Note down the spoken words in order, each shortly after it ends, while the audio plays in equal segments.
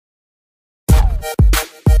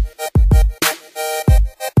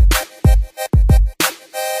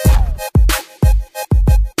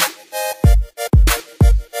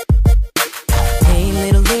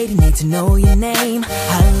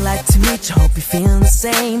be feeling the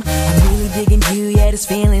same. I'm really digging you, yet it's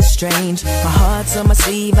feeling strange. My heart's on my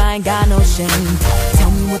sleeve, I ain't got no shame.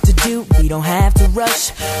 Tell me what to do, we don't have to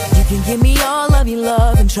rush. You can give me all of your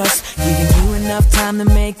love and trust. Giving you enough time to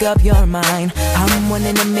make up your mind. I'm one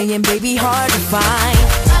in a million, baby, hard to find.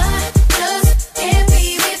 I just can't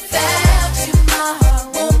be without you. My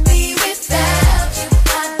heart won't be without you.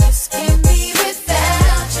 I just can't be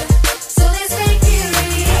without you. So let's make it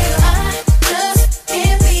real. I just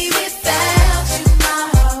can't be without you. My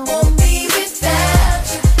heart won't be without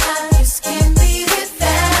you. I just can't be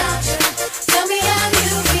without you. Tell me how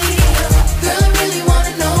you feel. Girl, I really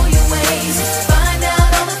wanna know your ways. Find out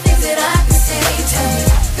all the things that I can say. Tell me,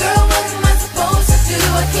 girl, what am I supposed to do?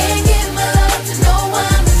 I can't give my love to no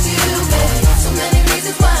one but you, baby. So many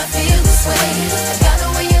reasons why I feel this way. I got the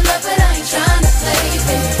way you love, but I ain't trying to play,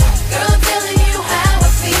 baby. Girl, I'm telling you how I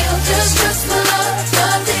feel. Just trust my love,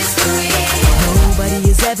 love is for real. Nobody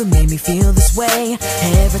has ever made me feel this way.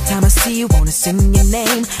 Every time I see you, wanna sing your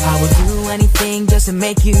name. I would do anything just to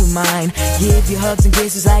make you mine. Give you hugs and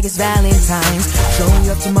kisses like it's Valentine's. Show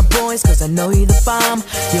you up to my boys, cause I know you're the bomb.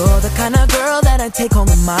 You're the kind of girl that I take home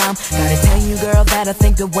to mom. Gotta tell you, girl, that I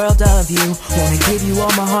think the world of you. Wanna give you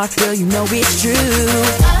all my heart, girl, you know it's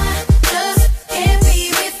true.